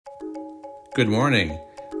Good morning.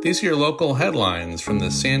 These are your local headlines from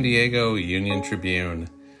the San Diego Union Tribune.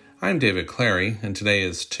 I'm David Clary, and today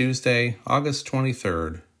is Tuesday, August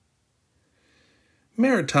 23rd.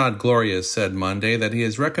 Mayor Todd Gloria said Monday that he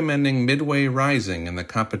is recommending Midway Rising in the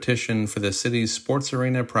competition for the city's sports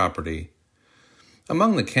arena property.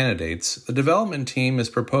 Among the candidates, the development team is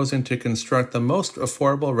proposing to construct the most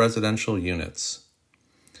affordable residential units.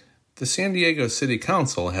 The San Diego City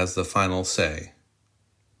Council has the final say.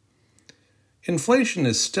 Inflation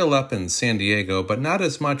is still up in San Diego, but not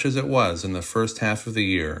as much as it was in the first half of the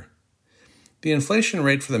year. The inflation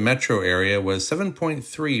rate for the metro area was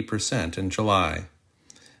 7.3% in July.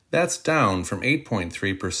 That's down from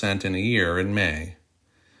 8.3% in a year in May.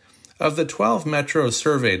 Of the 12 metros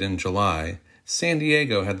surveyed in July, San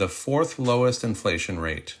Diego had the fourth lowest inflation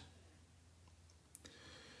rate.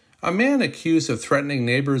 A man accused of threatening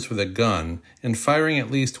neighbors with a gun and firing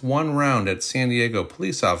at least one round at San Diego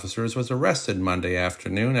police officers was arrested Monday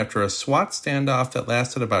afternoon after a SWAT standoff that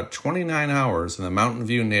lasted about 29 hours in the Mountain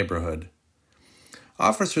View neighborhood.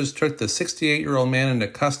 Officers took the 68-year-old man into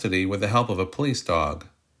custody with the help of a police dog.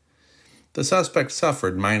 The suspect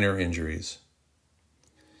suffered minor injuries.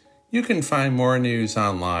 You can find more news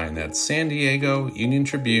online at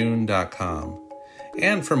SanDiegoUnionTribune.com.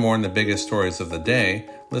 And for more on the biggest stories of the day,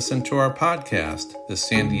 listen to our podcast, The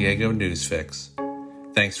San Diego News Fix.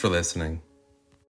 Thanks for listening.